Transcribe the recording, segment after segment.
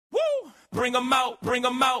bring 'em out, bring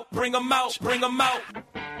 'em out, bring 'em out, bring 'em out.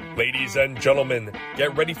 Ladies and gentlemen,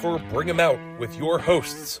 get ready for Bring 'em Out with your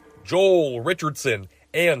hosts, Joel Richardson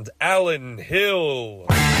and Alan Hill.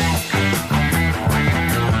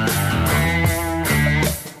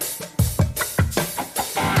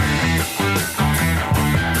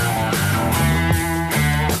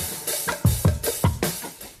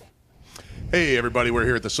 Hey everybody, we're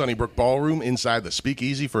here at the Sunnybrook Ballroom inside the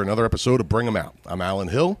Speakeasy for another episode of Bring 'em Out. I'm Alan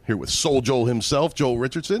Hill, here with Soul Joel himself, Joel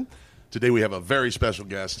Richardson. Today we have a very special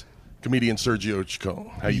guest, comedian Sergio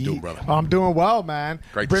Chicon. How you doing, brother? I'm doing well, man.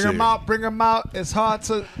 Great to bring see them you. out, bring them out. It's hard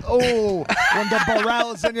to, when the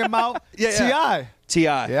barrel is in your mouth. Yeah.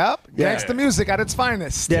 T.I. Yep. Yeah. Gangsta music at its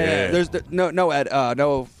finest. Yeah. There's no Ed.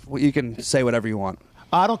 No, you can say whatever you want.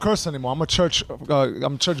 I don't curse anymore. I'm a church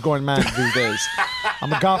going man these days.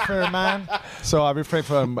 I'm a God-fearing man, so I refrain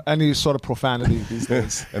from any sort of profanity these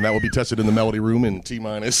days. And that will be tested in the Melody Room in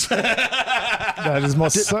T-minus. That is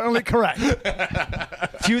most certainly correct.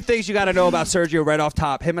 Few things you got to know about Sergio right off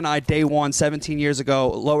top. Him and I, day one, 17 years ago,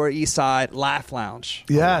 Lower East Side, Laugh Lounge.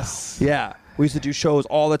 Yes. Yeah. We used to do shows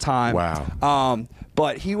all the time. Wow.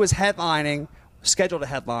 But he was scheduled to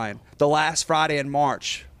headline, the last Friday in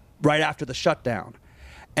March, right after the shutdown.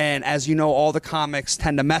 And as you know, all the comics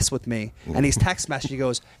tend to mess with me. And he's text message. He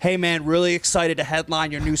goes, "Hey, man, really excited to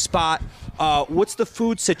headline your new spot. What's the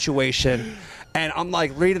food situation?" And I'm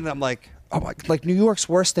like reading them like, "Oh my, like New York's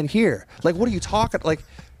worse than here. Like, what are you talking? Like,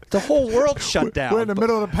 the whole world shut down." We're in the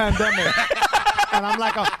middle of the pandemic. And I'm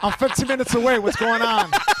like, I'm 15 minutes away. What's going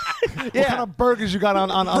on? What kind of burgers you got on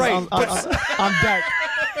deck?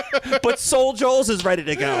 But Soul Joel's is ready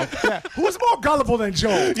to go. Yeah. Who's more gullible than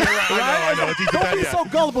Joel? I know. Don't be so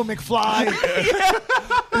gullible, McFly.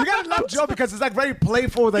 You gotta love Joe because it's like very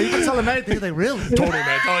playful. That you can tell him anything. He's like, really? Totally,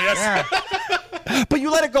 man. Oh, yes. Yeah, But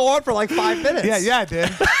you let it go on for like 5 minutes. yeah, I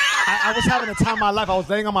did. I was having a time of my life. I was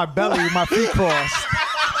laying on my belly with my feet crossed.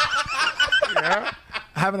 Yeah.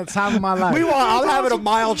 Having a time of my life. Meanwhile, I'm having a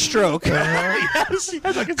mild stroke. Yes, I can see it.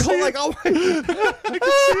 oh I can see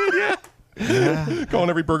it, yeah. Calling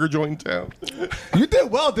every burger joint in town. You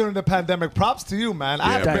did well during the pandemic. Props to you, man.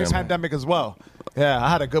 I had a Yeah, great man. pandemic as well. Yeah, I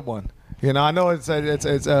had a good one. You know, I know it's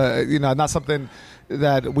not something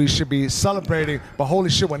that we should be celebrating, but holy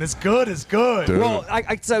shit, when it's good, it's good. Dude. Well,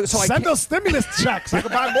 so Send those stimulus checks. I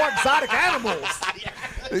can buy more exotic animals.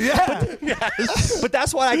 Yeah. But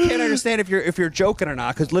that's why I can't understand if you're joking or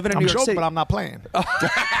not. Because living in I'm New York joking, City, but I'm not playing.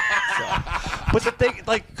 But the thing,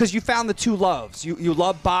 like, because you found the two loves. You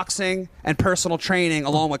love boxing and personal training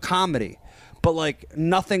along with comedy. But like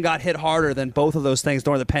nothing got hit harder than both of those things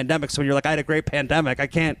during the pandemic. So when you're like, I had a great pandemic, I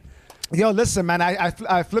can't. Yo, listen, man.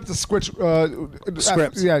 I flipped the script.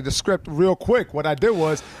 The script real quick. What I did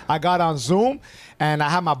was I got on Zoom and I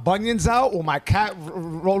had my bunions out with my cat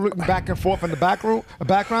rolling back and forth in the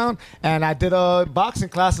background, and I did boxing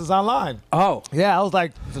classes online. Oh, Yeah, I was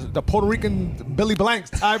like the Puerto Rican Billy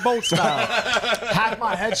Blanks, Ty Boat style. Half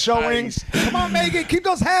my head showing. Nice. Come on, Megan, keep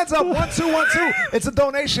those hands up. 1, 2, 1, 2. It's a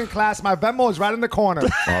donation class. My Venmo is right in the corner.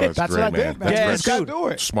 That's what great, I did, man. That's Yeah, great. it's Gotta good. do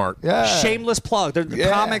it. Smart. Yeah. shameless plug. The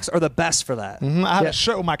Yeah. comics are the best for that. I have a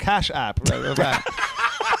shirt with my Cash App. Right.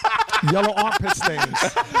 Yellow armpit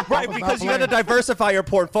stains. Right, because you got to diversify your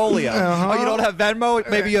portfolio. Oh, you don't have Venmo?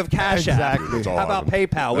 Maybe you have Cash App. Exactly. That's all How about of them.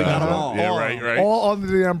 PayPal? We got them all. Yeah, right. All under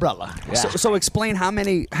the umbrella. So explain how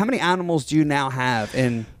many animals do you now have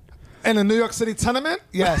in? In the New York City tenement,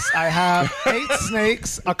 yes, I have 8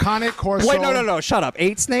 snakes, a Connet Corso. Wait, no, shut up.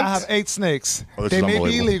 8 snakes? I have 8 snakes. Oh, this They is may be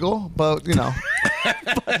unbelievable. illegal, but you know.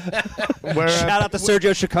 Shout out to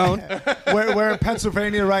Sergio Chicon. We're in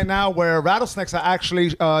Pennsylvania right now, where rattlesnakes are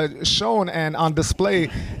actually shown and on display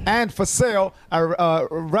and for sale at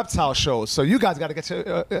reptile shows. So you guys got to get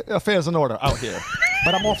your affairs in order out here.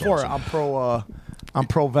 But I'm all for it. I'm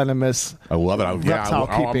pro venomous. I love it. Reptile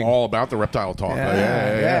I'm keeping. all about the reptile talk.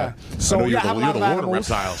 Yeah. So So, you're I have a the lot of Lord of animals.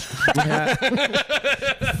 reptiles.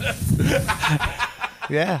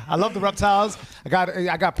 Yeah, I love the reptiles. I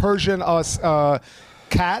got Persian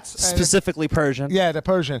cats. Specifically Persian. Yeah, the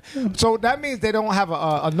Persian. So that means they don't have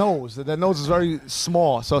a nose. Their nose is very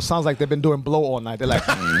small, so it sounds like they've been doing blow all night. They're like,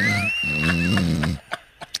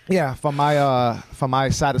 yeah. For my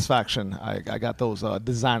satisfaction, I got those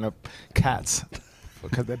designer cats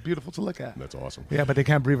because they're beautiful to look at. That's awesome. Yeah, but they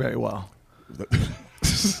can't breathe very well.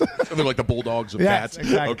 They're like the bulldogs of Yes, cats.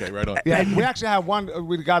 exactly. Okay, right on. Yeah, we actually had one.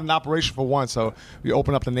 We got an operation for one, so we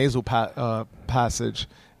opened up the nasal passage,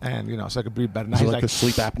 and so I could breathe better. Now Is it he's like the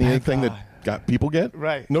sleep apnea "Thank thing God." that people get?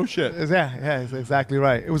 Right. No shit. Yeah, it's exactly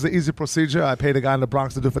right. It was an easy procedure. I paid a guy in the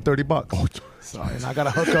Bronx to do it for $30. Oh, So, and I got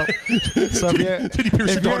to hook up. So did he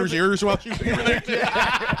pierce your daughter's ears while she was there?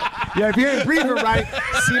 Yeah, if you ain't breathing right,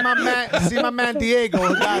 see my man Diego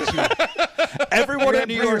who got you. Everyone in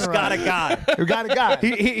New York's got a guy. You got a guy.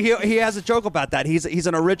 He has a joke about that. He's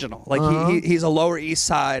an original. Like he's a Lower East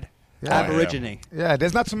Side Aborigine. Yeah,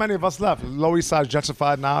 there's not too many of us left. Lower East Side's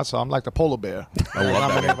gentrified now, so I'm like the polar bear. I love not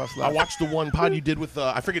that. many of us I left. watched the one pod you did with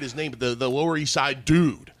I forget his name, but the Lower East Side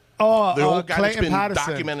dude. Oh, the old guy Clayton that's been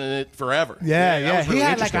Patterson. documenting it forever. Yeah. That was really He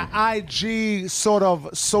had like interesting. an IG sort of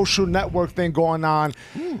social network thing going on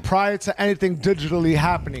prior to anything digitally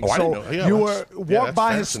happening. Oh, I so didn't know. Yeah, you that's walk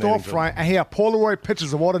by his fascinating. storefront and he had Polaroid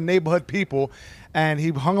pictures of all the neighborhood people. And he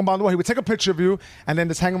hung them on the wall. He would take a picture of you and then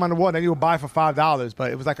just hang them on the wall. And then you would buy for $5.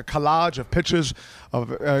 But it was like a collage of pictures of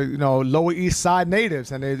Lower East Side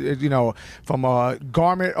natives, and from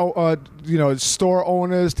garment store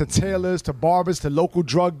owners to tailors to barbers to local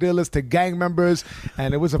drug dealers to gang members.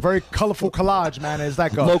 And it was a very colorful collage, man. It's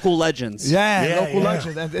like Local legends. local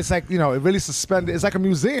legends. And it's like it really suspended. It's like a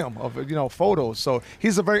museum of photos. So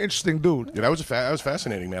he's a very interesting dude. Yeah, that was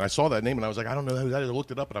fascinating, man. I saw that name and I was like, I don't know who that is. I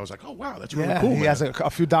looked it up and I was like, oh wow, that's really cool. He has a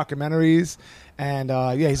few documentaries, and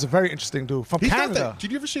he's a very interesting dude from Canada.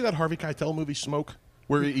 Did you ever see that Harvey Keitel movie Smoke,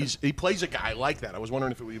 where he plays a guy like that? I was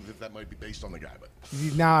wondering if that might be based on the guy, but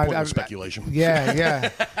Nah, speculation. Yeah.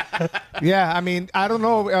 I mean, I don't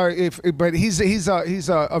know but he's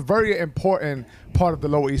a very important part of the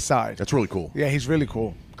Lower East Side. That's really cool. Yeah, he's really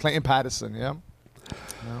cool. Clayton Patterson. Yeah.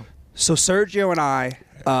 So Sergio and I,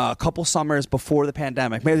 a couple summers before the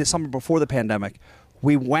pandemic, maybe the summer before the pandemic,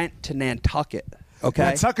 we went to Nantucket. Okay.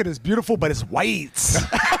 Nantucket is beautiful, but it's white.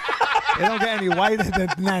 It don't get any whiter than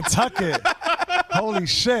Nantucket. Holy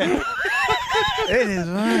shit. It is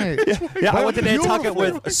right. Yeah, I went to Nantucket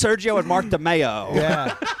with Sergio and Mark DeMeo.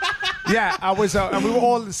 Yeah. Yeah, I was, and we were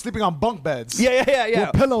all sleeping on bunk beds. Yeah.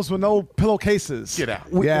 With pillows with no pillowcases. Get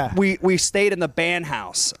out. We stayed in the band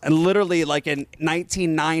house, and literally, like in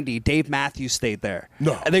 1990, Dave Matthews stayed there.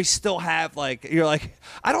 No. And they still have you're like,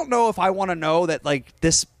 I don't know if I want to know that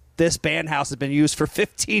this band house has been used for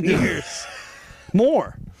 15 years,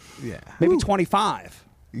 more. Yeah. Maybe 25.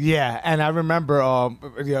 Yeah, and I remember,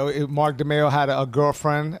 Mark DeMeo had a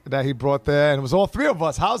girlfriend that he brought there, and it was all three of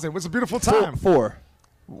us housing. It was a beautiful time. Four.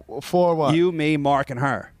 For what? You, me, Mark, and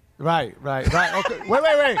her. Right. Okay.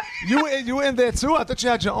 Wait. You were in there too? I thought you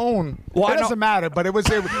had your own. Well, it doesn't matter, but it was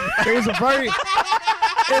a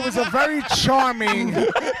very charming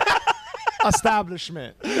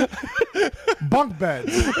establishment. Bunk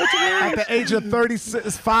beds. At the age of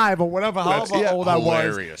 35 or whatever, however old I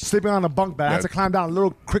was, sleeping on a bunk bed. I had to climb down a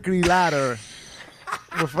little crickety ladder.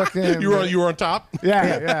 You were on top?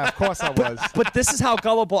 Yeah, of course I was. But this is how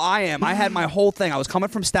gullible I am. I had my whole thing. I was coming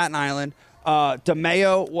from Staten Island.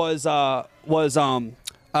 DeMeo was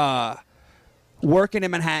working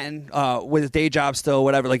in Manhattan with his day job still,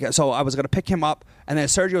 whatever. So I was going to pick him up, and then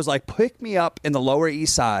Sergio was like, pick me up in the Lower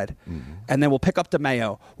East Side, and then we'll pick up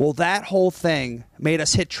DeMeo. Well, that whole thing made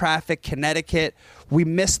us hit traffic, Connecticut. We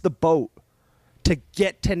missed the boat to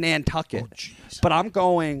get to Nantucket. But I'm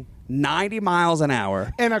going 90 miles an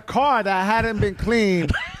hour. In a car that hadn't been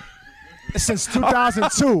cleaned since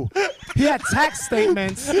 2002. He had tax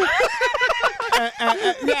statements. This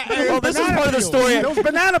is part of the story. Those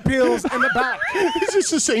banana peels in the back. Is this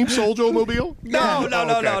the same Soldier Mobile? No.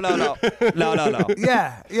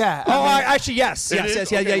 Yeah. Oh, actually, yes. It is?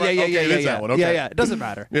 Yeah. It is that one. Okay. Yeah. It doesn't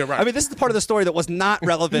matter. Yeah, right. I mean, this is the part of the story that was not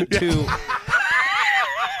relevant to.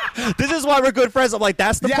 This is why we're good friends. I'm like,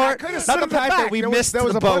 that's the part. Not the fact that we missed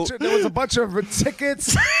the boat. There was a bunch of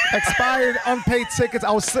tickets, expired, unpaid tickets.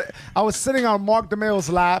 I was sitting on Mark DeMeo's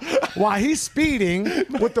lap while he's speeding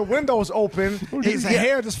with the windows open, his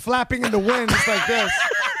hair just flapping in the wind, just like this.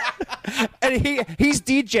 And he's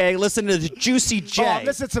DJing, listening to the Juicy J. Oh,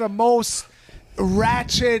 listen to the most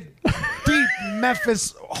ratchet, deep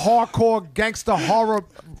Memphis hardcore gangster horror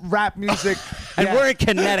rap music, and we're in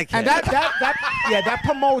Connecticut. And that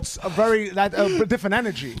promotes a different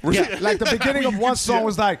energy. Yeah. Like the beginning of one song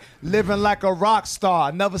was like living like a rock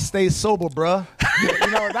star, never stay sober, bruh.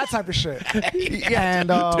 That type of shit. And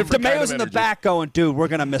DeMeo's in the back going, dude, we're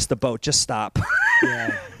gonna miss the boat. Just stop.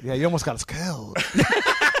 Yeah, you almost got us killed.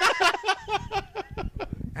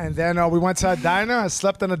 And then we went to a diner. I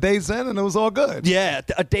slept in a Days Inn, and it was all good. Yeah,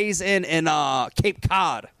 a Days Inn in Cape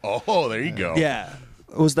Cod. Oh, there you go. Yeah.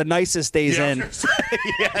 It was the nicest days in.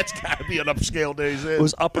 Yeah, it's got to be an upscale days in. It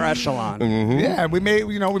was upper echelon. Yeah, we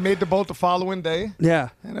made the boat the following day. Yeah.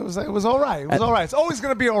 And it was all right. It was all right. It's always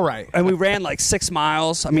going to be all right. And we ran like 6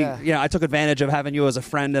 miles. I mean, Yeah. I took advantage of having you as a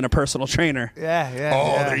friend and a personal trainer. Yeah.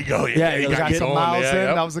 There you go. Yeah, you we got Got some going. miles in.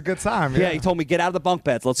 Yep. That was a good time. Yeah, he told me, get out of the bunk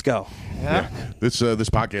beds. Let's go. Yeah. This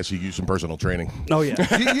podcast, you use some personal training. Oh, yeah.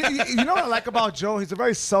 You know what I like about Joe? He's a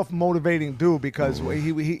very self-motivating dude because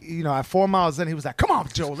he at 4 miles in, he was like, "Come on,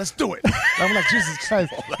 Joe, let's do it." And I'm like, Jesus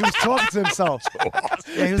Christ. He was talking to himself.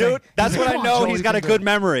 Yeah, he was Dude, like- that's he what was like, I "Come on, know. Joe, He's you got can a do good it."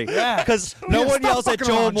 memory. Yeah. Because no Yeah, one stop yells at fucking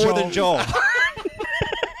Joel around, more Joel. than Joel.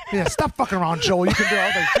 Yeah, stop fucking around, Joe. You can do it. I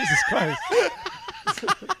was like, Jesus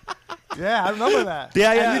Christ. Yeah, I remember that.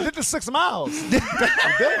 Yeah, yeah. And he did the 6 miles. He did.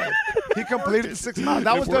 He completed the 6 miles.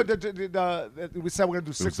 That was the we said we're gonna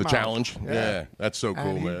do 6 It was the miles. challenge. Yeah, that's so cool,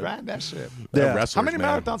 And he man. ran that shit. Yeah. Wrestlers, How many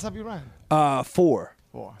man. marathons have you ran? 4.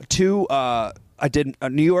 4. 2, I did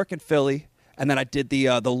New York and Philly, and then I did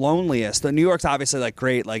the loneliest. The New York's obviously like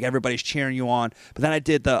great, like everybody's cheering you on. But then I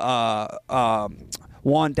did the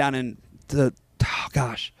one down in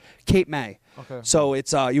Cape May. Okay. So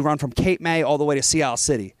it's you run from Cape May all the way to Sea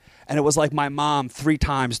City. And it was like my mom 3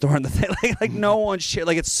 times during the thing. Like no one's cheering.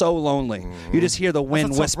 Like it's so lonely. You just hear the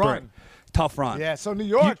wind tough whispering. run. Tough run. Yeah, so New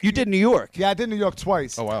York. You did New York. Yeah, I did New York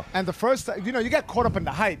twice. Oh, wow. And the first time, you get caught up in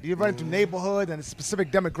the hype. You're running through neighborhood and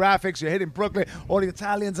specific demographics. You're hitting Brooklyn. All the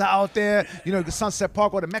Italians are out there. The Sunset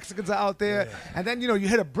Park, all the Mexicans are out there. Yeah. And then, you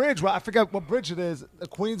hit a bridge. Well, I forget what bridge it is, the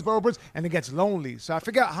Queensboro Bridge, and it gets lonely. So I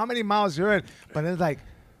forget how many miles you're in. But then it's like,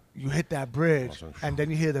 you hit that bridge, and then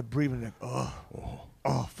you hear the breathing, like,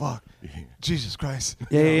 oh, fuck. Jesus Christ.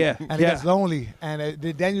 Yeah. And it gets lonely. And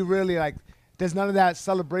then you really, like, there's none of that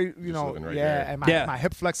celebrate, living right and there. my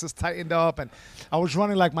hip flexors tightened up, and I was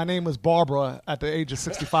running like my name was Barbara at the age of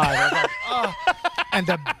 65. I was like, oh. And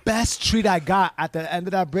the best treat I got at the end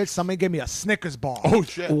of that bridge, somebody gave me a Snickers bar. Oh,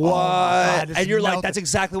 shit. What? God, this And you're like, melted. that's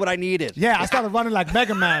exactly what I needed. Yeah, I started running like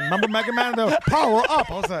Mega Man. Remember Mega Man? The power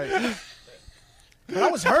up. I was like, but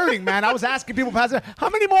I was hurting, man. I was asking people passing, how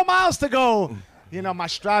many more miles to go? My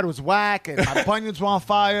stride was whack and my bunions were on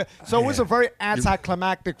fire. So it was a very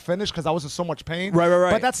anticlimactic finish because I was in so much pain.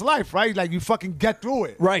 Right. But that's life, right? Like, you fucking get through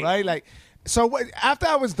it. Right. Right? Like, so after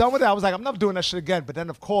I was done with it, I was like, I'm not doing that shit again. But then,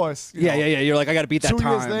 of course, Yeah. You're like, I got to beat that 2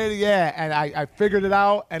 time. years later, and I figured it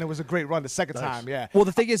out, and it was a great run the second time, yeah. Well,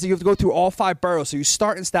 the thing is that you have to go through all 5 boroughs. So you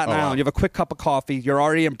start in Staten Island. You have a quick cup of coffee. You're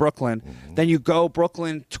already in Brooklyn. Then you go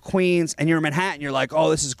Brooklyn to Queens, and you're in Manhattan. You're like, oh,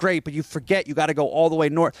 this is great. But you forget you got to go all the way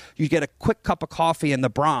north. You get a quick cup of coffee in the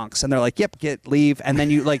Bronx, and they're like, yep, leave. And then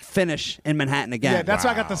you, like, finish in Manhattan again. Yeah, that's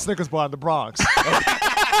why I got the Snickers bar in the Bronx.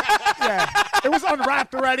 Yeah, it was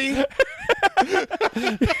unwrapped already.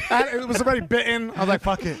 It was already bitten. I was like,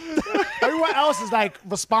 fuck it. Everyone else is like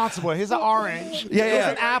responsible. Here's an orange. Yeah. Here's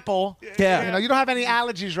an apple. Yeah. You don't have any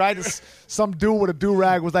allergies, right? Some dude with a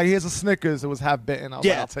do-rag was like, here's a Snickers. It was half bitten. I was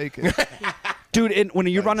like, I'll take it. Dude, when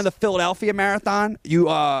you're running the Philadelphia Marathon, you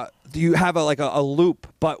have a loop,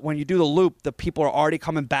 but when you do the loop, the people are already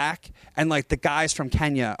coming back, and like the guys from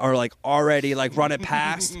Kenya are like already like running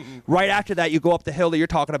past. Right after that, you go up the hill that you're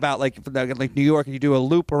talking about, like New York, and you do a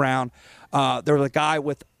loop around. There was a guy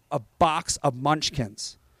with a box of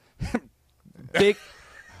Munchkins, big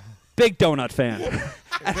donut fan,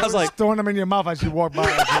 and I was like, throwing them in your mouth as you walk by.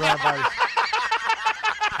 As you ride by.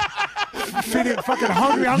 Feeding fucking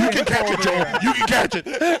hungry. You can catch it, Joe. You can catch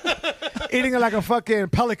it. Eating it like a fucking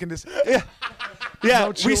pelican. yeah, No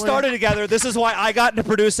we chewing. started together. This is why I got into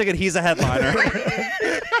producing, and he's a headliner.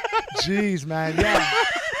 Jeez, man. Yeah.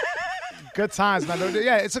 Good times, man.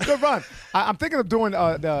 Yeah, it's a good run. I'm thinking of doing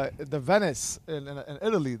the Venice in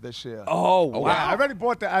Italy this year. Oh wow! Yeah, I already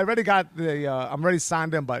bought I already got the. I'm already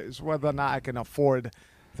signed in, but it's whether or not I can afford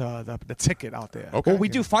the ticket out there. Okay. Well, we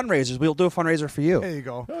do fundraisers. We'll do a fundraiser for you. There you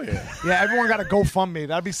go. Oh, yeah. Yeah, everyone got to GoFundMe.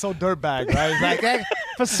 That'd be so dirtbag, right? It's like, hey,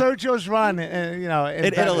 for Sergio's run, in In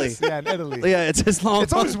Venice. Italy. Yeah, in Italy. Yeah, it's as long.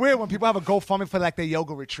 It's always weird when people have a GoFundMe for like their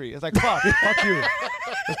yoga retreat. It's like, fuck you.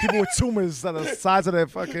 There's people with tumors that are the size of their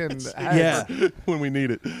fucking heads. Yeah. When we need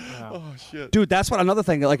it. Oh, shit. Dude, that's what another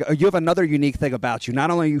thing. Like, you have another unique thing about you. Not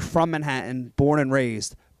only are you from Manhattan, born and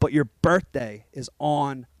raised, but your birthday is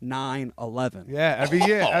on 9/11. Yeah, every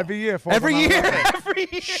year. Every year. Every year.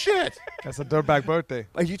 Shit. That's a dirtbag birthday.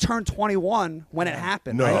 Like, you turned 21 when it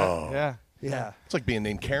happened, No. right? Yeah. Yeah. It's like being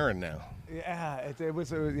named Karen now. Yeah, it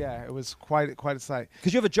was quite a sight.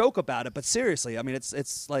 Because you have a joke about it, but seriously, I mean,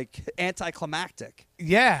 it's like anticlimactic.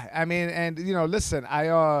 Yeah, I mean, and listen, it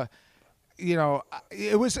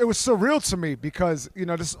was surreal to me because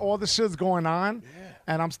all this shit's going on,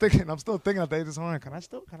 and I'm still thinking of they just can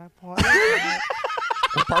I party?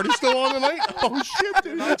 The party's still on tonight? Oh, shit,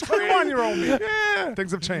 dude. That's 21-year-old me. Yeah.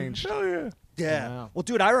 Things have changed. Hell yeah. Yeah. Well,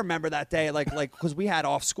 dude, I remember that day, like, because we had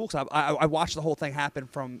off school. Cause I watched the whole thing happen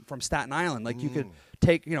from Staten Island. Like, you could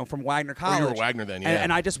take, from Wagner College. Oh, you were Wagner then, yeah.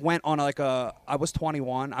 And I just went on I was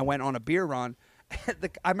 21. I went on a beer run.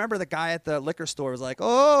 I remember the guy at the liquor store was like,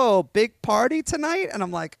 "Oh, big party tonight," and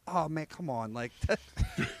I'm like, "Oh man, come on!" Like,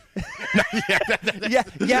 yeah,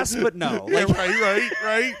 yes, but no. Like,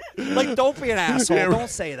 right. Like, don't be an asshole. Yeah, don't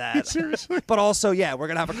say that. Seriously. But also, yeah, we're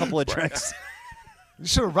gonna have a couple of drinks. You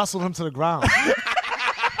should have wrestled him to the ground.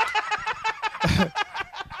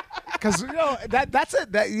 Because that's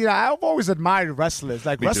it. I've always admired wrestlers.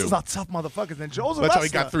 Like, wrestlers are tough motherfuckers. And Joe's a That's wrestler. how he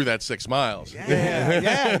got through that 6 miles.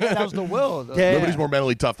 Yeah, that was the will. Yeah. Nobody's more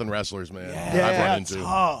mentally tough than wrestlers, man. I've run into.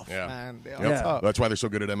 Tough, Yeah. man. They're Yep. tough. That's why they're so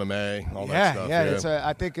good at MMA, all that stuff.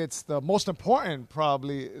 I think it's the most important,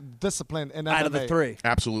 probably, discipline in MMA. Out of the three.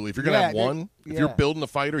 Absolutely. If you're going to have one, if you're building a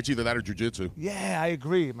fighter, it's either that or jiu-jitsu. Yeah, I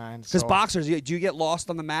agree, man. Because boxers, do you get lost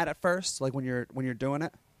on the mat at first, like when you're doing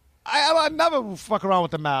it? I never fuck around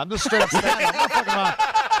with the mat. I'm just straight up standing. I'm not fucking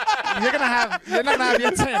around. You're not gonna have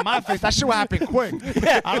your tail in my face. That shit will happen quick.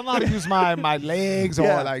 Yeah. I don't know how to use my legs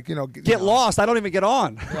or get lost. I don't even get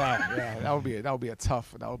on. Yeah. That would be a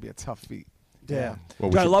tough feat. Yeah.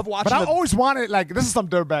 Well, Dude, I love watching. But I always wanted, like, this is some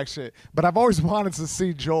dirtbag shit, but I've always wanted to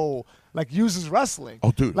see Joel, like, use his wrestling.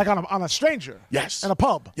 Oh, dude. Like on a stranger. Yes. In a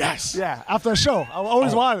pub. Yes. Yeah. After a show. I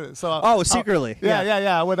always wanted it. So secretly.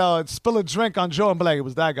 Yeah. I would spill a drink on Joel and be like, it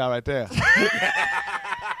was that guy right there.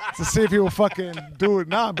 To see if he will fucking do it.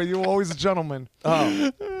 Nah, but you were always a gentleman.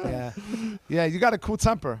 Oh. Yeah. Yeah, you got a cool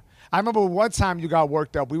temper. I remember one time you got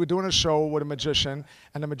worked up. We were doing a show with a magician,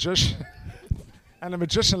 and the magician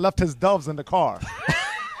left his doves in the car.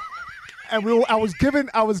 And I was giving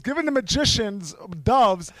the magician's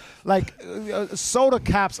doves like soda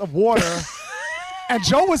caps of water, and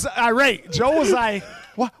Joe was irate. Joe was like,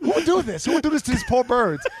 "What? Who would do this? Who would do this to these poor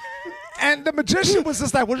birds?" And the magician was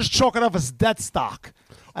just like, "We're just chalking up as dead stock."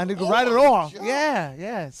 And he could write it off.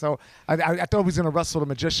 Yeah. So I thought he was going to wrestle the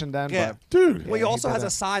magician then. Yeah. But, Dude. Well, he also has a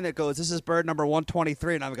sign that goes, "This is bird number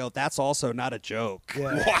 123," and I would go, "That's also not a joke."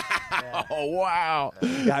 Yeah. Wow.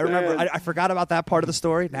 Yeah, I remember. I forgot about that part of the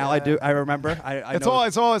story. Now I do. I remember. It's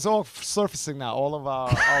all surfacing now. All of our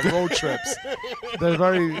road trips, they're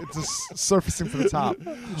very just surfacing to the top.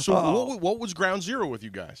 So what was ground zero with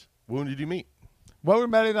you guys? When did you meet? Well, we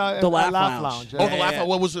met in the Laugh Lounge. Yeah. Oh, the Laugh.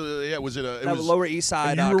 What was it? Was it a? It was Lower East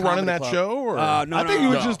Side. And you were running comedy that club. show, or No, I think you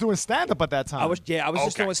were no. just doing stand-up at that time. I was just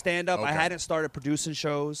Okay. doing stand-up. I Okay. hadn't started producing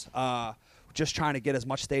shows. Just trying to get as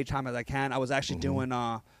much stage time as I can. I was actually doing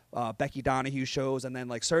Becky Donahue shows, and then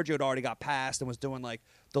like Sergio had already got passed and was doing like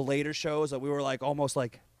the later shows that we were like almost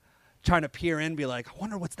like trying to peer in, be like, I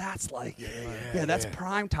wonder what that's like. Yeah, that's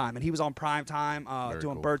prime time, and he was on prime time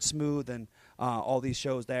doing cool. Bird Smooth and all these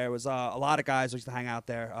shows. There it was a lot of guys used to hang out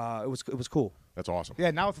there. It was cool. That's awesome.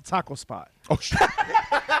 Yeah, now it's a taco spot. Oh shit.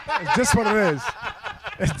 It's just what it is.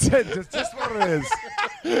 It's just what it is.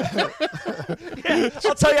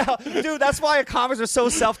 I'll tell you how, dude, that's why comics are so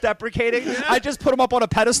self-deprecating. I just put him up on a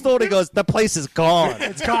pedestal and he goes, "The place is gone."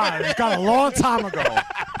 It's gone. It's gone a long time ago.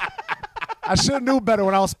 I should have knew better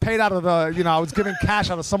when I was paid out of I was giving cash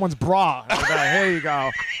out of someone's bra. I was like, here you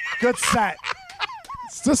go. Good set.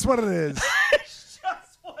 It's just what it is.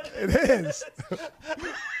 It is.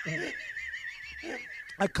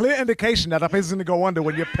 A clear indication that a place is going to go under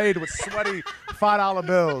when you're paid with sweaty $5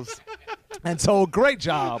 bills. And so, great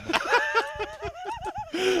job.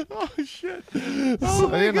 Oh shit. So,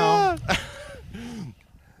 my God.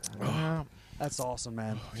 That's awesome,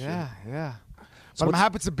 man. Yeah. But I'm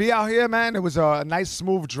happy to be out here, man. It was a nice,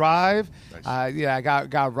 smooth drive. Nice. I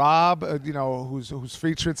got Rob, who's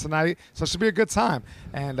featured tonight, so it should be a good time.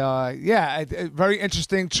 And a very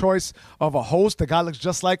interesting choice of a host. The guy looks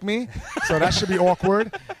just like me, so that should be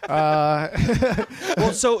awkward.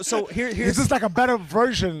 Well, so here's He's just like a better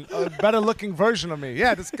looking version of me.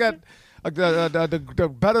 Yeah, just get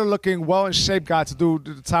the better looking, well in shape guy to do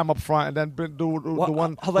the time up front, and then do the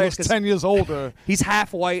one hilarious, who's 10 years older. he's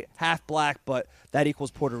half white, half black, but that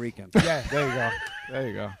equals Puerto Rican. Yeah, there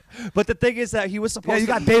you go. But the thing is that he was supposed Yeah, you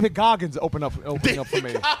to. got David Goggins opening up for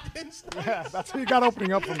me. Goggins. Yeah, that's who you got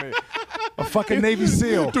opening up for me. A fucking Navy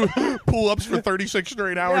SEAL. Doing pull-ups for 36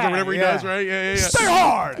 straight hours or whatever he does, right? Yeah. Stay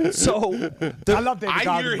hard. So I love David I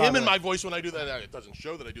Goggins, hear by him the in way. my voice when I do that. It doesn't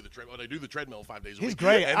show that I do the treadmill. I do the treadmill 5 days a week. He's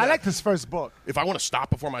great. And, I like his first book. If I want to stop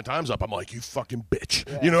before my time's up, I'm like, you fucking bitch.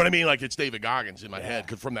 Yeah. You know what I mean? Like, it's David Goggins in my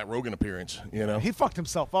head from that Rogan appearance, you know? He fucked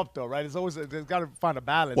himself up, though, right? There's got to find a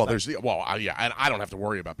balance. Well, like, and I don't have to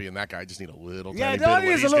worry about being that guy. I just need a little yeah, tiny bit of what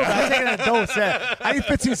he's a he's little. got. I'm taking a dose. Yeah, I need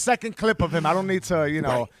 15-second clip of him. I don't need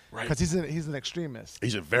to, Right. because he's an extremist.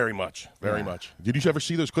 He's a very much. Did you ever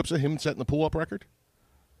see those clips of him setting the pull-up record?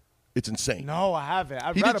 It's insane. No, I haven't.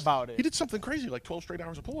 I read about it. He did something crazy, like 12 straight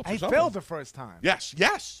hours of pull-ups. He or something. failed the first time. Yes.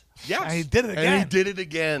 And he did it again. And he did it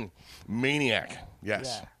again. Maniac.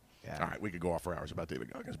 Yes. Yeah. All right, we could go off for hours about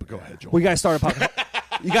David Goggins, but go ahead, Joel. you guys started talking.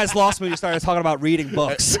 You guys lost me when you started talking about reading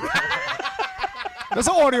books. There's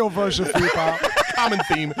an audio version for you, pal. Common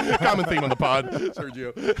theme on the pod,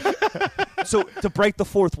 Sergio. So to break the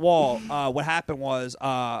fourth wall, what happened was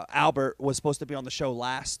Albert was supposed to be on the show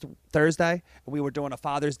last Thursday. And we were doing a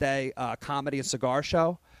Father's Day comedy and cigar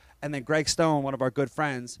show. And then Greg Stone, one of our good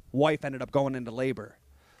friends, wife ended up going into labor.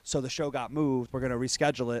 So the show got moved. We're going to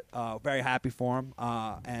reschedule it. Very happy for him.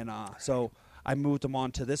 So I moved him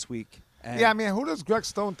on to this week. And Yeah, I mean, who does Greg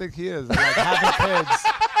Stone think he is? Like, having kids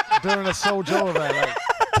during a Sojo event. Like,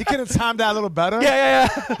 he could have timed that a little better. Yeah.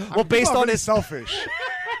 Well, based on his his selfish.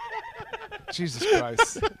 Jesus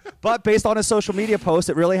Christ. But based on his social media post,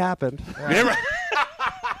 it really happened. Yeah, right.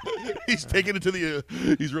 He's taking it to the.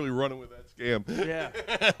 He's really running with that scam. Yeah.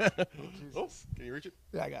 Oh, can you reach it?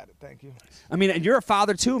 Yeah, I got it. Thank you. I mean, and you're a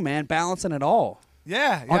father too, man, balancing it all.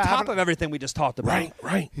 Yeah. On top of everything we just talked about.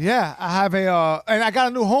 Right. Yeah, I have and I got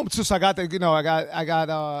a new home too. So I got I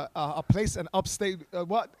got a place in upstate.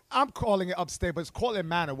 What I'm calling it upstate, but it's Cortland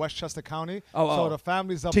Manor, Westchester County. So the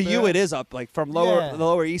family's up to there. you, it is up, like from the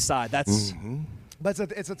Lower East Side. That's. But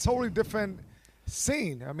it's a totally different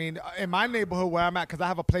scene. I mean, in my neighborhood where I'm at, because I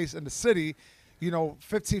have a place in the city,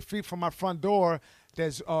 15 feet from my front door,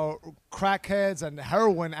 there's crackheads and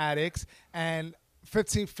heroin addicts, and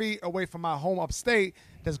 15 feet away from my home upstate,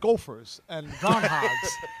 there's gophers and groundhogs.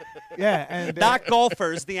 Yeah, and Not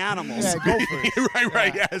golfers, the animals. yeah, gophers.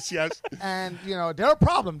 right. Yeah. Yes. And they're a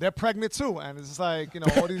problem. They're pregnant too, and it's like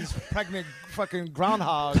all these pregnant fucking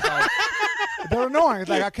groundhogs. Like, they're annoying. It's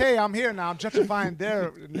like, okay, I'm here now. I'm gentrifying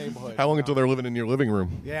their neighborhood. How long until they're living in your living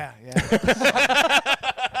room? Yeah.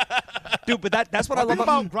 Dude, but that's what I One love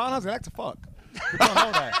thing about groundhogs, they like to fuck. People don't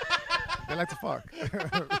know that. They like to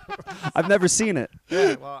fuck. I've never seen it.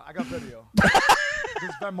 Yeah, well, I got video.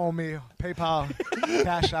 Just Venmo me, PayPal,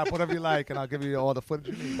 Cash App, whatever you like, and I'll give you all the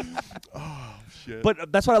footage you need.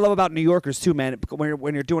 But that's what I love about New Yorkers too, man.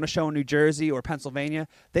 When you're doing a show in New Jersey or Pennsylvania,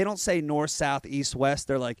 they don't say north, south, east, west.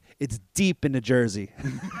 They're like, it's deep into Jersey.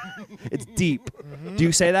 It's deep. Mm-hmm. Do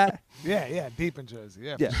you say that? Yeah, deep in Jersey.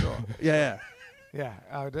 Yeah, Yeah. for sure. Yeah. Yeah,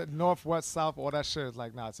 the north, west, south, all that shit is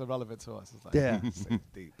like, nah, it's irrelevant to us. It's like, Yeah. it's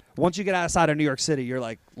deep. Once you get outside of New York City, you're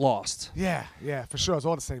like lost. Yeah, for sure. It's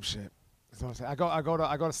all the same shit. It's all the same. I go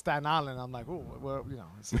to Staten Island. I'm like, ooh, well,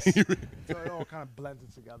 it's just, so it all kind of blends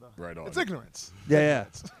it together. Right on. It's ignorance. Yeah.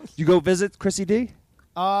 You go visit Chrissy D?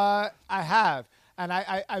 I have, and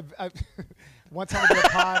I've one time we did a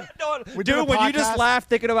pod. We did a Dude, when you just podcast. laugh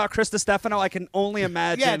thinking about Chris DiStefano, I can only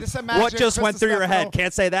imagine, just imagine what just Chris went through your head. DiStefano.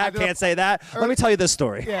 Can't say I that, did a can't say that. Let me tell you this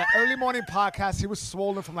story. Yeah, early morning podcast. He was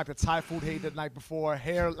swollen from like the Thai food he ate the night before.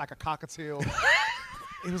 Hair like a cockatiel.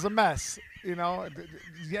 He was a mess.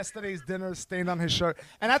 Yesterday's dinner stained on his shirt.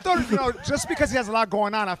 And I thought, just because he has a lot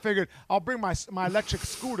going on, I figured I'll bring my electric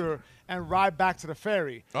scooter and ride back to the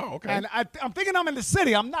ferry. Oh, okay. And I'm thinking I'm in the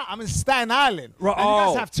city. I'm not. I'm in Staten Island. And you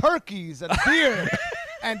Oh. guys have turkeys and beer.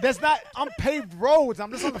 And there's not unpaved roads.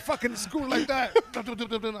 I'm just on the fucking scooter like that. I'm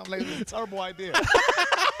like, it's a terrible idea.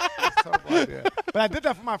 But I did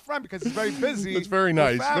that for my friend because he's very busy. That's very with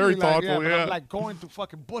nice. family, Very thoughtful, but yeah. I'm like going through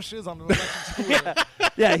fucking bushes on the electric scooter.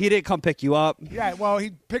 Yeah, he didn't come pick you up. Yeah, well,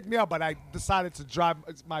 he picked me up, but I decided to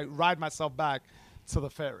ride myself back to the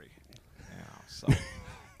ferry. So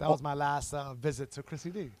that was my last visit to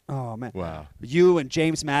Chrissy D. Oh, man. Wow. You and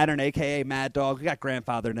James Maddern, a.k.a. Mad Dog, we got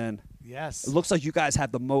grandfathered in. Yes. It looks like you guys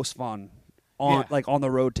have the most fun on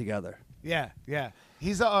the road together. Yeah.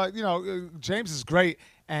 He's James is great,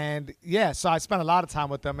 and so I spent a lot of time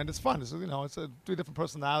with them, and it's fun. It's three different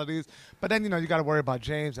personalities, but then you got to worry about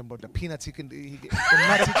James and the peanuts he can eat, the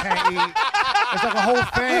nuts he can't eat. It's like a whole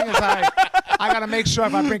thing. It's like I got to make sure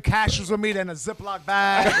if I bring cashews with me, then a Ziploc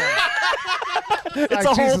bag. It's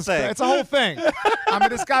a whole thing. It's a whole thing. I mean,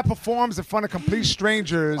 this guy performs in front of complete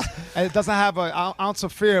strangers, and it doesn't have an ounce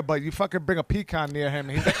of fear. But you fucking bring a pecan near him,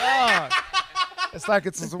 and he's like, oh. It's like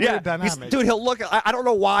it's a weird dynamic. Dude, he'll look. I don't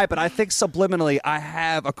know why, but I think subliminally I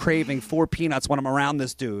have a craving for peanuts when I'm around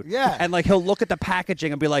this dude. Yeah. And like he'll look at the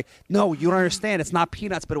packaging and be like, "No, you don't understand. It's not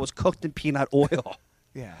peanuts, but it was cooked in peanut oil."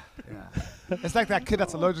 Yeah. It's like that kid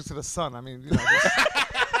that's allergic to the sun. I mean,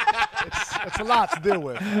 it's a lot to deal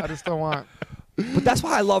with. I just don't want. But that's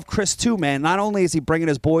why I love Chris too, man. Not only is he bringing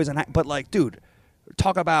his boys, but like, dude,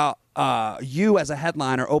 talk about you as a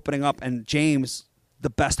headliner opening up and James, the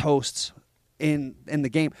best hosts in the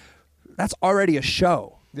game. That's already a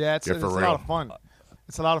show. Yeah, it's a lot of fun.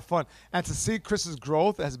 It's a lot of fun, and to see Chris's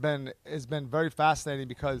growth has been very fascinating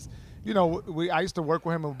because I used to work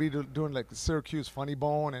with him and we'd be doing like the Syracuse Funny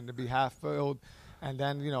Bone and to be half filled, and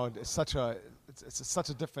then it's such a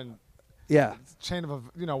different. Yeah. Chain of,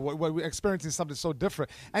 what we're experiencing something so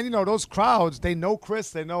different. And, those crowds, they know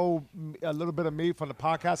Chris, they know a little bit of me from the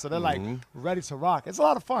podcast, so they're like ready to rock. It's a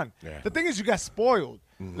lot of fun. Yeah. The thing is, you get spoiled.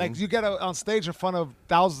 Like, you get on stage in front of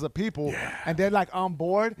thousands of people, and they're like on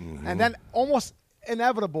board. And then almost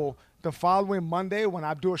inevitable, the following Monday when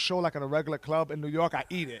I do a show like at a regular club in New York, I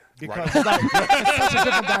eat it because it's such a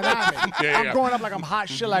different dynamic. I'm going up like I'm hot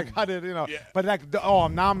shit, like how did But like, now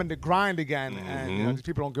I'm in the grind again, and these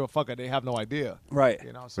people don't give a fuck. They have no idea, right?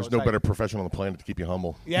 So there's no better professional on the planet to keep you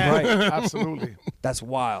humble. Yeah, right. Absolutely. That's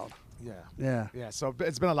wild. Yeah. So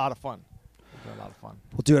it's been a lot of fun. Well,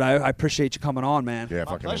 dude, I appreciate you coming on, man. Yeah,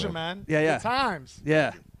 my pleasure, man. Yeah. Good times.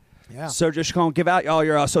 Yeah. Sergio Chicon, give out all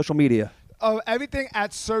your social media. Everything at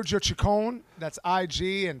Sergio Chicon. That's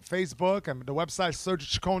IG and Facebook, and the website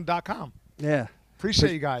SergioChicon.com. Yeah.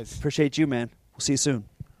 Appreciate you guys. Appreciate you, man. We'll see you soon.